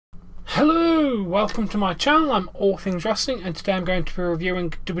Hello, welcome to my channel. I'm All Things Wrestling, and today I'm going to be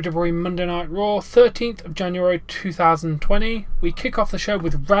reviewing WWE Monday Night Raw, 13th of January 2020. We kick off the show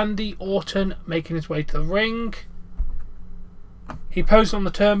with Randy Orton making his way to the ring. He poses on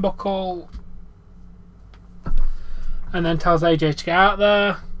the turnbuckle and then tells AJ to get out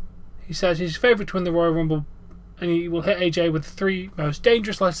there. He says he's his favourite to win the Royal Rumble and he will hit AJ with the 3 most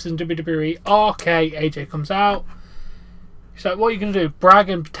dangerous letters in WWE. RK. AJ comes out. He's like, what are you going to do? Brag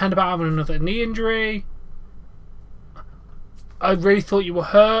and pretend about having another knee injury? I really thought you were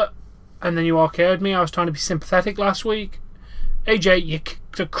hurt, and then you RKO'd me. I was trying to be sympathetic last week. AJ, you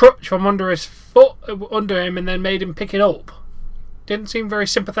kicked a crutch from under his foot, under him, and then made him pick it up. Didn't seem very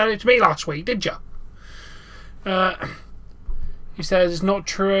sympathetic to me last week, did you? He says it's not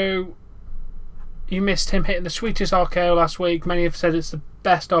true. You missed him hitting the sweetest RKO last week. Many have said it's the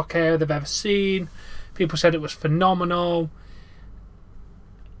best RKO they've ever seen. People said it was phenomenal.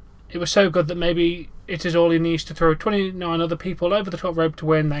 It was so good that maybe it is all he needs to throw 29 other people over the top rope to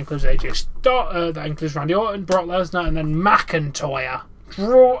win. That includes that includes Randy Orton, Brock Lesnar, and then McIntyre.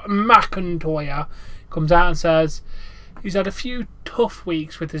 Drew McIntyre comes out and says he's had a few tough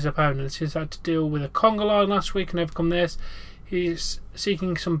weeks with his opponents. He's had to deal with a conga line last week and overcome this. He's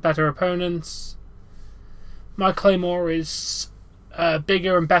seeking some better opponents. My Claymore is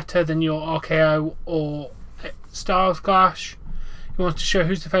bigger and better than your RKO or Styles Clash. He wants to show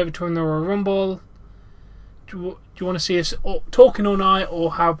who's the favourite to win the Royal Rumble. Do you want to see us talking all night,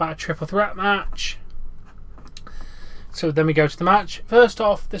 or how about a triple threat match? So then we go to the match. First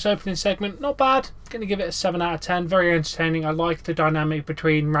off, this opening segment, not bad. Going to give it a 7 out of 10. Very entertaining. I like the dynamic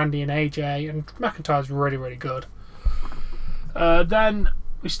between Randy and AJ, and McIntyre's really, really good. Then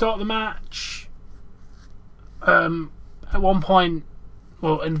we start the match. At one point,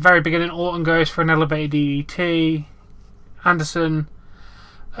 well, in the very beginning, Orton goes for an elevated DDT. Anderson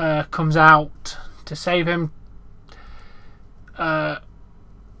comes out to save him.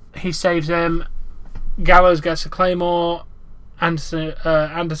 He saves him. Gallows gets a Claymore.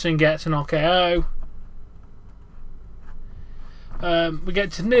 Anderson gets an RKO. We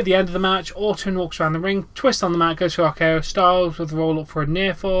get to near the end of the match. Orton walks around the ring, twists on the mat, goes for RKO. Styles with a roll up for a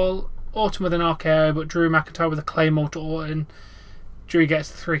near fall. Orton with an RKO, but Drew McIntyre with a Claymore to Orton. Drew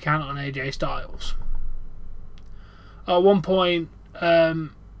gets the 3 count on AJ Styles. At one point, I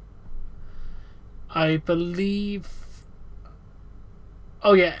believe...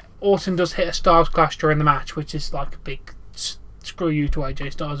 Oh yeah, Orton does hit a Styles Clash during the match, which is like a big screw you to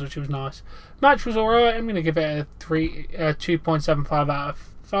AJ Styles, which was nice. Match was alright. I'm going to give it a 2.75 out of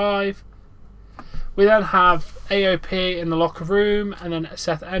 5. We then have AOP in the locker room, and then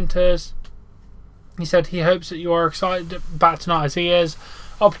Seth enters. He said he hopes that you are excited about tonight as he is.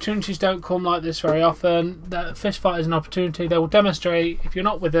 Opportunities don't come like this very often. The fist fight is an opportunity. They will demonstrate if you're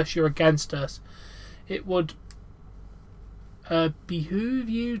not with us, you're against us. It would behoove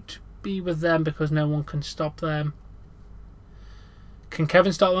you to be with them because no one can stop them. Can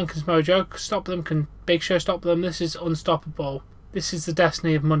Kevin stop them? Can Samoa Joe stop them? Can Big Show stop them? This is unstoppable. This is the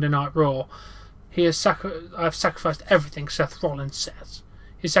destiny of Monday Night Raw. I've sacrificed everything, Seth Rollins says.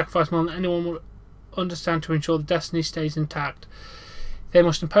 He sacrificed more than anyone would understand to ensure the destiny stays intact. They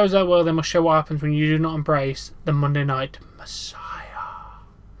must impose their will. They must show what happens when you do not embrace the Monday Night Messiah.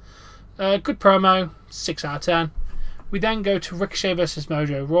 Good promo, 6 out of 10. We then go to Ricochet versus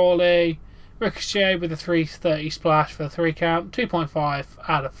Mojo Rawley. Ricochet with a 330 splash for the 3 count. 2.5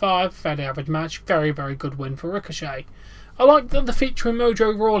 out of 5. Fairly average match. Very, very good win for Ricochet. I like the featuring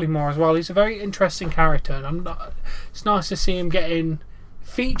Mojo Rawley more as well. He's a very interesting character, and it's nice to see him getting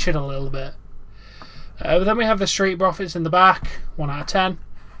featured a little bit. But then we have the Street Profits in the back, 1 out of 10.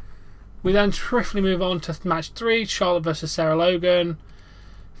 We then swiftly move on to match 3, Charlotte versus Sarah Logan.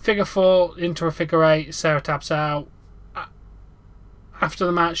 Figure 4 into a figure 8, Sarah taps out. After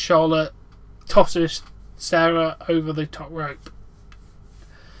the match, Charlotte tosses Sarah over the top rope.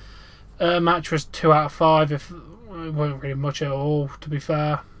 Match was 2 out of 5. It wasn't really much at all, to be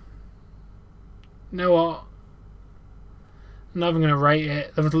fair. You know what? I'm not even going to rate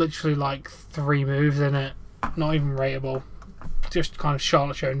it. There was literally like 3 moves in it. Not even rateable. Just kind of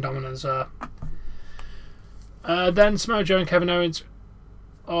Charlotte showing dominance there. Then Samoa Joe and Kevin Owens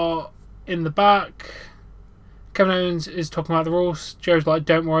are in the back. Kevin Owens is talking about the rules. Joe's like,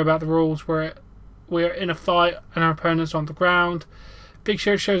 don't worry about the rules. We're in a fight and our opponent's on the ground. Big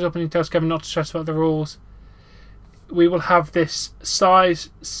Show shows up and he tells Kevin not to stress about the rules. We will have this size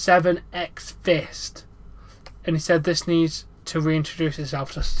 7X fist. And he said this needs to reintroduce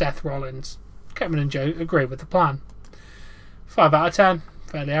itself to Seth Rollins. Kevin and Joe agree with the plan. 5 out of 10.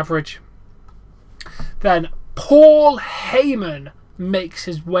 Fairly average. Then Paul Heyman makes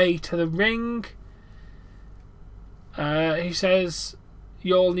his way to the ring. He says,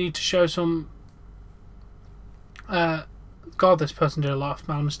 "You'll need to show some." God, this person did a lot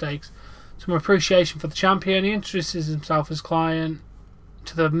of mistakes. Some appreciation for the champion. He introduces himself as client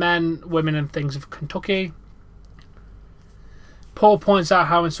to the men, women, and things of Kentucky. Paul points out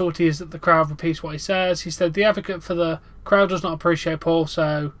how insulted he is that the crowd repeats what he says. He said the advocate for the crowd does not appreciate Paul,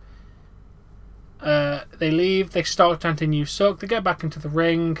 so they leave. They start chanting, "You suck." They get back into the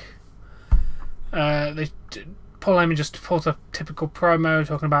ring. Paul Heyman just pulls a typical promo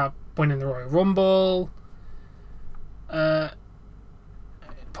talking about winning the Royal Rumble.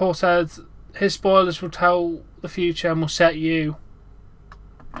 Paul says his spoilers will tell the future and will set you.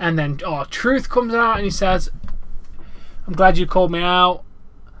 And then Truth comes out and he says, "I'm glad you called me out."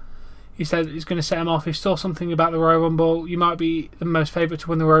 He said he's going to set him off. He saw something about the Royal Rumble. You might be the most favourite to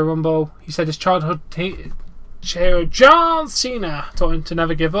win the Royal Rumble. He said his childhood hero John Cena taught him to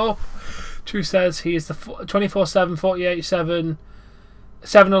never give up. Truth says he is the 24/7, 48/7,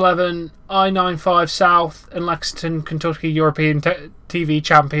 7-Eleven, I-95 South in Lexington, Kentucky European TV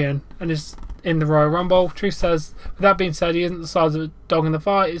champion and is in the Royal Rumble. Truth says, with that being said, he isn't the size of a dog in the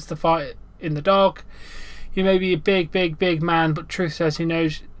fight. It's the fight in the dog. You may be a big man, but Truth says he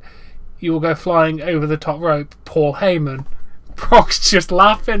knows you will go flying over the top rope. Paul Heyman. Brock's just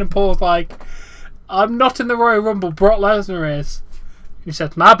laughing and Paul's like, "I'm not in the Royal Rumble, Brock Lesnar is." He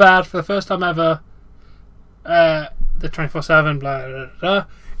said, "My bad, for the first time ever, the 24/7 blah blah blah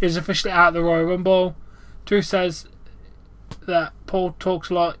is officially out of the Royal Rumble." Truth says that Paul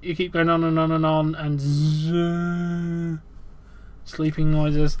talks a lot. You keep going on and on and on, and sleeping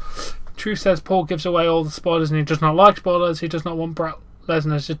noises. Truth says Paul gives away all the spoilers and he does not like spoilers. He does not want Brock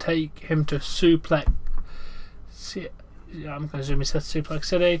Lesnar to take him to Suplex. I'm going to assume he says Suplex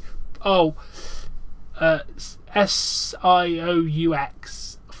City.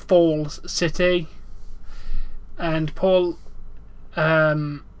 SIOUX Falls City. And Paul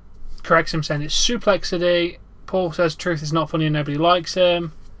corrects him saying it's Suplex City. Paul says Truth is not funny and nobody likes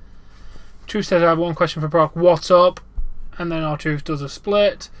him. Truth says I have one question for Brock. What's up? And then R-Truth does a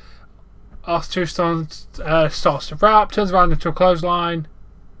split. R-Truth starts to rap, turns around into a clothesline.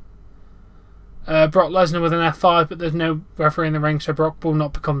 Brock Lesnar with an F5, but there's no referee in the ring, so Brock will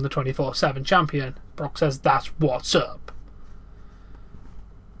not become the 24/7 champion. Brock says that's what's up.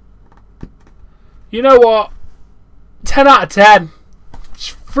 You know what? 10 out of 10.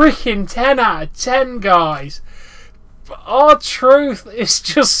 Freaking 10 out of 10, guys. R-Truth is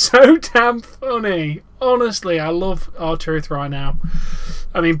just so damn funny. Honestly, I love R-Truth right now.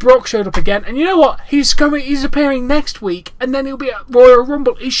 I mean, Brock showed up again, and you know what? He's appearing next week, and then he'll be at Royal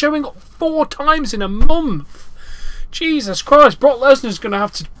Rumble. He's showing up 4 times in a month. Jesus Christ, Brock Lesnar's going to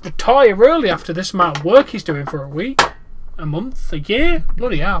have to retire early after this amount of work he's doing for a week, a month, a year.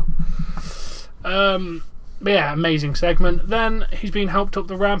 Bloody hell. But yeah, amazing segment. Then he's been helped up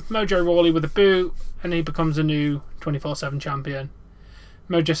the ramp. Mojo Rawley with a boot, and he becomes a new 24/7 champion.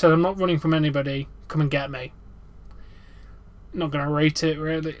 Mojo said, "I'm not running from anybody. Come and get me." Not going to rate it,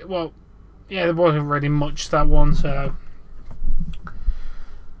 really. Well, yeah, there wasn't really much to that one, so.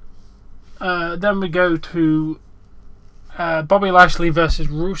 Then we go to Bobby Lashley versus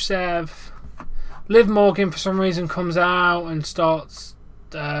Rusev. Liv Morgan, for some reason, comes out and starts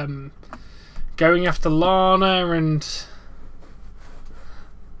going after Lana, and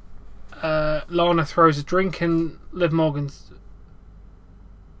Lana throws a drink in Liv Morgan's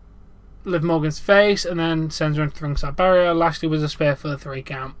face and then sends her into the ringside barrier. Lashley was a spear for the 3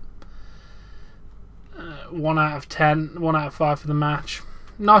 count. 1 out of 10, 1 out of 5 for the match.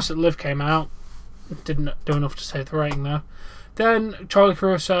 Nice that Liv came out. Didn't do enough to save the rating though. Then Charlie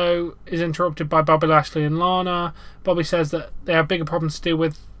Caruso is interrupted by Bobby Lashley and Lana. Bobby says that they have bigger problems to deal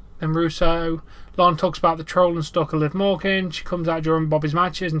with than Russo. Lana talks about the troll and stalker Liv Morgan. She comes out during Bobby's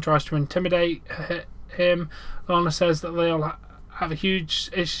matches and tries to intimidate him. Lana says that they'll have a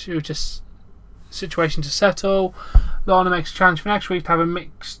huge situation to settle. Lana makes a challenge for next week to have a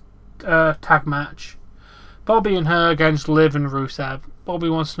mixed tag match. Bobby and her against Liv and Rusev. Bobby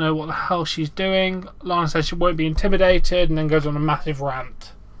wants to know what the hell she's doing. Lana says she won't be intimidated and then goes on a massive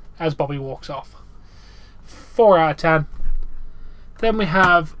rant as Bobby walks off. 4 out of 10. Then we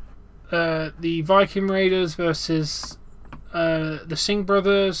have the Viking Raiders versus the Singh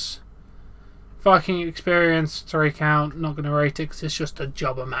Brothers. Viking Experience, 3 count. Not going to rate it because it's just a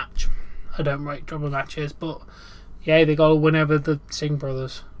jobber match. I don't rate jobber matches, but yeah, they got to win over the Singh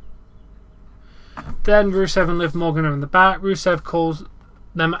Brothers. Then Rusev and Liv Morgan are in the back. Rusev calls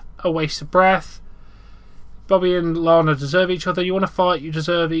them a waste of breath. Bobby and Lana deserve each other. You want to fight, you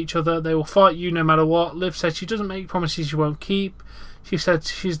deserve each other. They will fight you no matter what. Liv says she doesn't make promises she won't keep. She said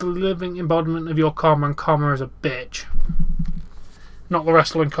she's the living embodiment of your karma, and karma is a bitch. Not the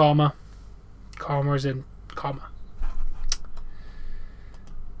wrestling karma. Karma is in karma.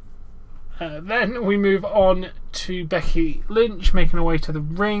 Then we move on to Becky Lynch making her way to the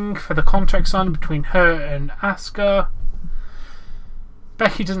ring for the contract signing between her and Asuka.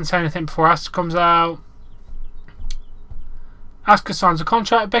 Becky doesn't say anything before Asuka comes out. Asuka signs the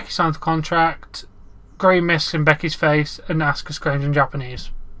contract. Becky signs the contract. Grey mist in Becky's face, and Asuka screams in Japanese.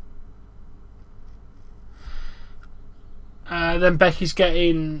 Then Becky's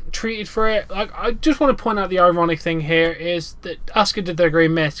getting treated for it. Like, I just want to point out the ironic thing here is that Asuka did the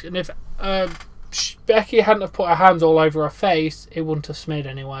green mist, and if Becky hadn't have put her hands all over her face, it wouldn't have smeared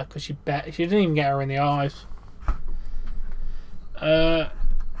anywhere because she didn't even get her in the eyes. And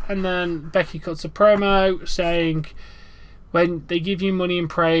then Becky cuts a promo saying, when they give you money and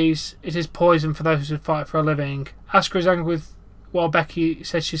praise, it is poison for those who fight for a living. Asuka is angry with, while Becky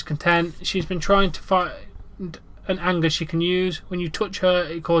says she's content. She's been trying to find an anger she can use. When you touch her,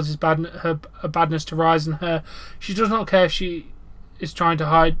 it causes her badness to rise in her. She does not care if she is trying to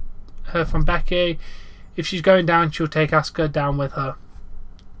hide her from Becky. If she's going down, she'll take Asuka down with her.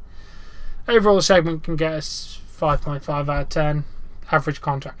 Overall, the segment can get us 5.5 out of 10. Average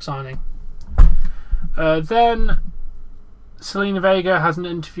contract signing. Then Selena Vega has an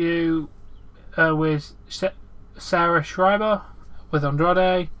interview with Sarah Schreiber with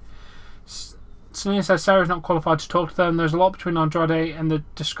Andrade. Selena says Sarah's not qualified to talk to them. There's a lot between Andrade and the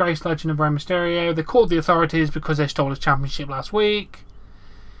disgraced legend of Rey Mysterio. They called the authorities because they stole his championship last week.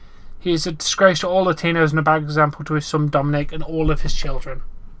 He is a disgrace to all Latinos and a bad example to his son Dominic and all of his children.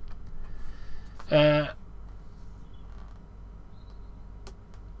 Yeah,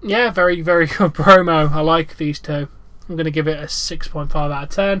 very, very good promo. I like these two. I'm going to give it a 6.5 out of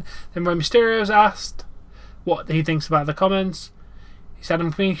 10. Then Rey Mysterio's asked what he thinks about the comments. He said,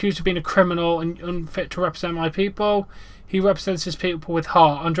 I'm being accused of being a criminal and unfit to represent my people. He represents his people with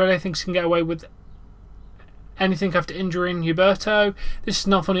heart. Andrade thinks he can get away with anything after injuring Huberto. This is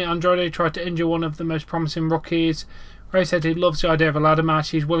not funny. Andrade tried to injure one of the most promising rookies. Ray said he loves the idea of a ladder match.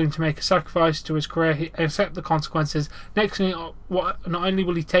 He's willing to make a sacrifice to his career. He accept the consequences. Next thing, not only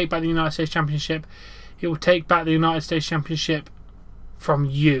will he take back the United States Championship, he will take back the United States Championship from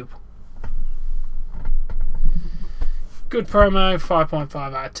you. Good promo, 5.5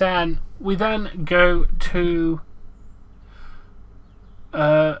 out of 10. We then go to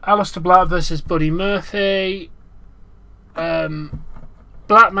Aleister Black versus Buddy Murphy.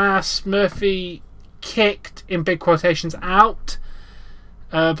 Black Mass, Murphy kicked, in big quotations, out.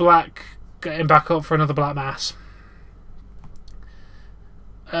 Black getting back up for another Black Mass.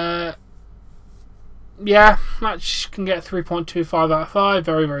 Yeah, match can get 3.25 out of 5.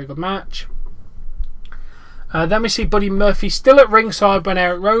 Very, very good match. Then we see Buddy Murphy still at ringside when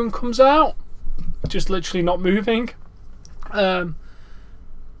Eric Rowan comes out. Just literally not moving. Charlie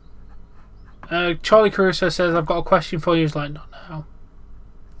Caruso says, I've got a question for you. He's like, not now.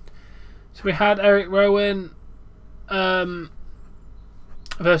 So we had Eric Rowan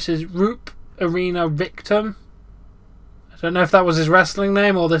versus Roop Arena Victim. I don't know if that was his wrestling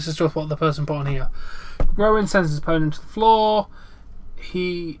name or this is just what the person put on here. Rowan sends his opponent to the floor.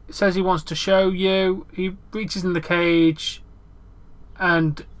 He says he wants to show you. He reaches in the cage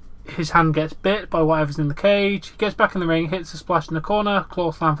and his hand gets bit by whatever's in the cage. He gets back in the ring, hits a splash in the corner,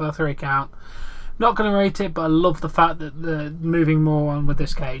 claw slam for the 3 count. Not going to rate it, but I love the fact that they're moving more on with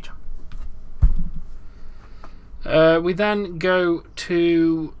this cage. We then go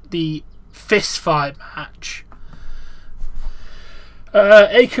to the fist fight match.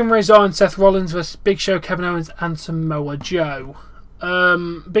 Akam Rezar and Seth Rollins versus Big Show, Kevin Owens and Samoa Joe.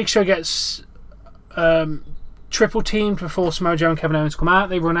 Big Show gets triple teamed before Samoa Joe and Kevin Owens come out.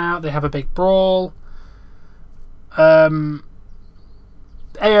 They run out, they have a big brawl. AOP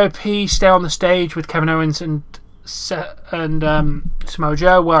stay on the stage with Kevin Owens and Samoa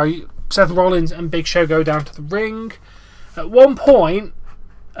Joe, where Seth Rollins and Big Show go down to the ring. At one point,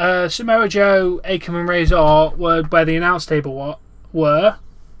 Samoa Joe, Akam and Rezar were where the announce table were,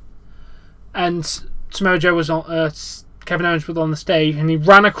 and Samoa Joe was on. Kevin Owens was on the stage, and he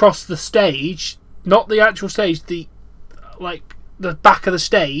ran across the stage, not the actual stage, the back of the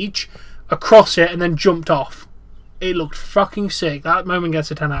stage, across it, and then jumped off. It looked fucking sick. That moment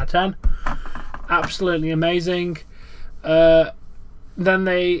gets a 10 out of 10. Absolutely amazing. Then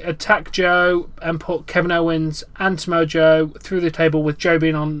they attack Joe and put Kevin Owens and Samoa Joe through the table with Joe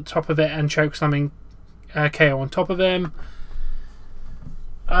being on top of it and chokeslamming KO on top of him.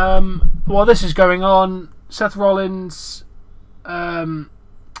 While this is going on, Seth Rollins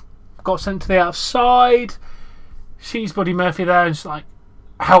got sent to the outside. sees Buddy Murphy there and just like,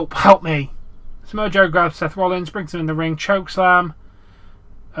 help me. Samoa Joe grabs Seth Rollins, brings him in the ring, chokeslam,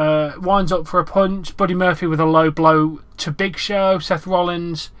 winds up for a punch. Buddy Murphy with a low blow to Big Show. Seth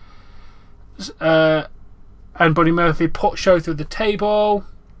Rollins and Buddy Murphy put Show through the table.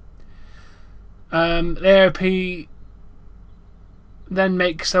 The AOP then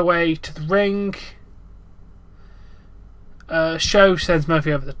makes their way to the ring. Show sends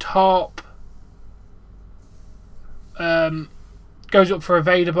Murphy over the top. Goes up for a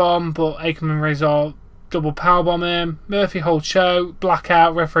Vader bomb, but Aikman and Razor double powerbomb him. Murphy holds Show,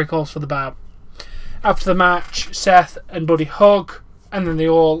 blackout, referee calls for the bow. After the match, Seth and Buddy hug, and then they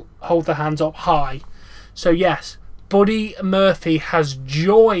all hold their hands up high. So yes, Buddy Murphy has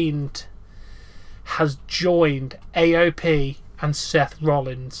joined AOP and Seth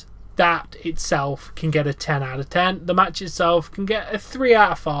Rollins. That itself can get a 10 out of 10. The match itself can get a 3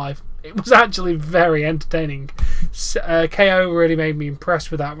 out of 5. It was actually very entertaining. KO really made me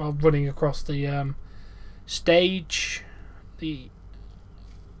impressed with that while running across the stage.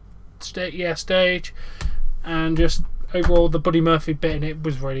 Stage. And just overall, the Buddy Murphy bit in it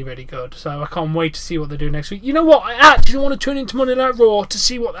was really, really good. So I can't wait to see what they do next week. You know what? I actually want to tune into Monday Night Raw to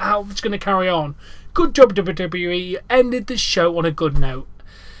see what the hell it's going to carry on. Good job, WWE. You ended the show on a good note.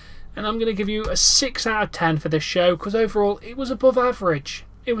 And I'm going to give you a 6 out of 10 for this show, because overall it was above average.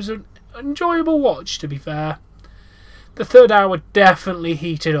 It was an enjoyable watch, to be fair. The third hour definitely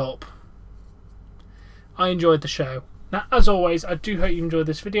heated up. I enjoyed the show. Now, as always, I do hope you enjoyed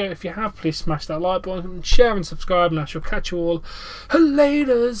this video. If you have, please smash that like button, share and subscribe, and I shall catch you all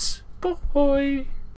laters. Bye.